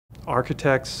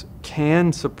Architects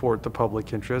can support the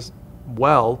public interest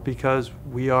well because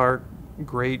we are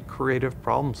great creative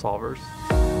problem solvers.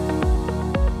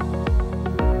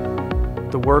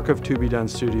 The work of To Be Done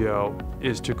Studio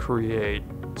is to create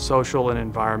social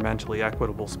and environmentally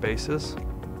equitable spaces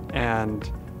and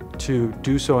to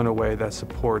do so in a way that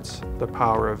supports the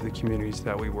power of the communities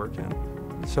that we work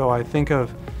in. So I think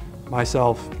of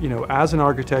myself, as an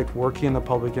architect working in the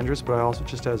public interest, but I also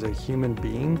just as a human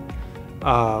being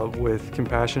with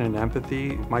compassion and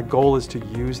empathy. My goal is to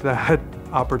use that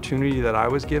opportunity that I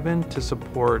was given to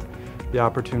support the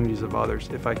opportunities of others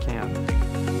if I can.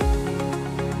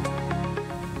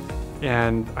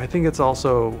 And I think it's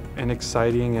also an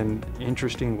exciting and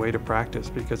interesting way to practice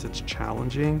because it's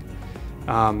challenging.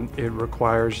 It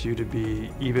requires you to be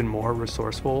even more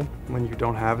resourceful when you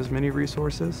don't have as many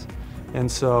resources.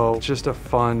 And so it's just a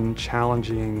fun,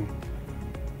 challenging,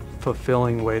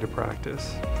 fulfilling way to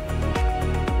practice.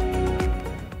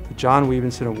 The John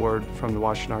Wiebenson Award from the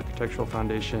Washington Architectural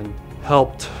Foundation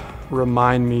helped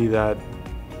remind me that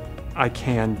I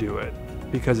can do it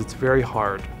because it's very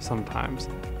hard sometimes.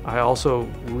 I also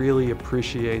really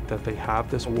appreciate that they have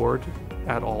this award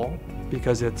at all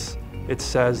because it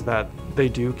says that they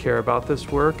do care about this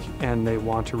work and they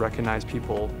want to recognize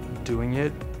people doing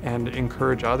it and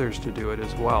encourage others to do it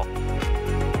as well.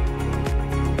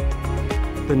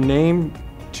 The name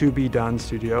To Be Done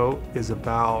Studio is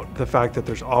about the fact that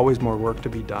there's always more work to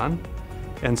be done.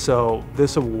 And so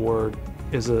this award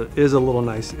is a little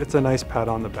nice, it's a nice pat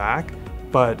on the back,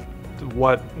 but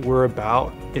what we're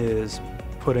about is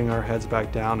putting our heads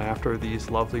back down after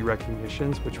these lovely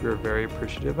recognitions, which we're very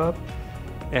appreciative of,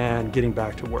 and getting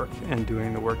back to work and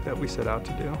doing the work that we set out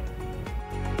to do.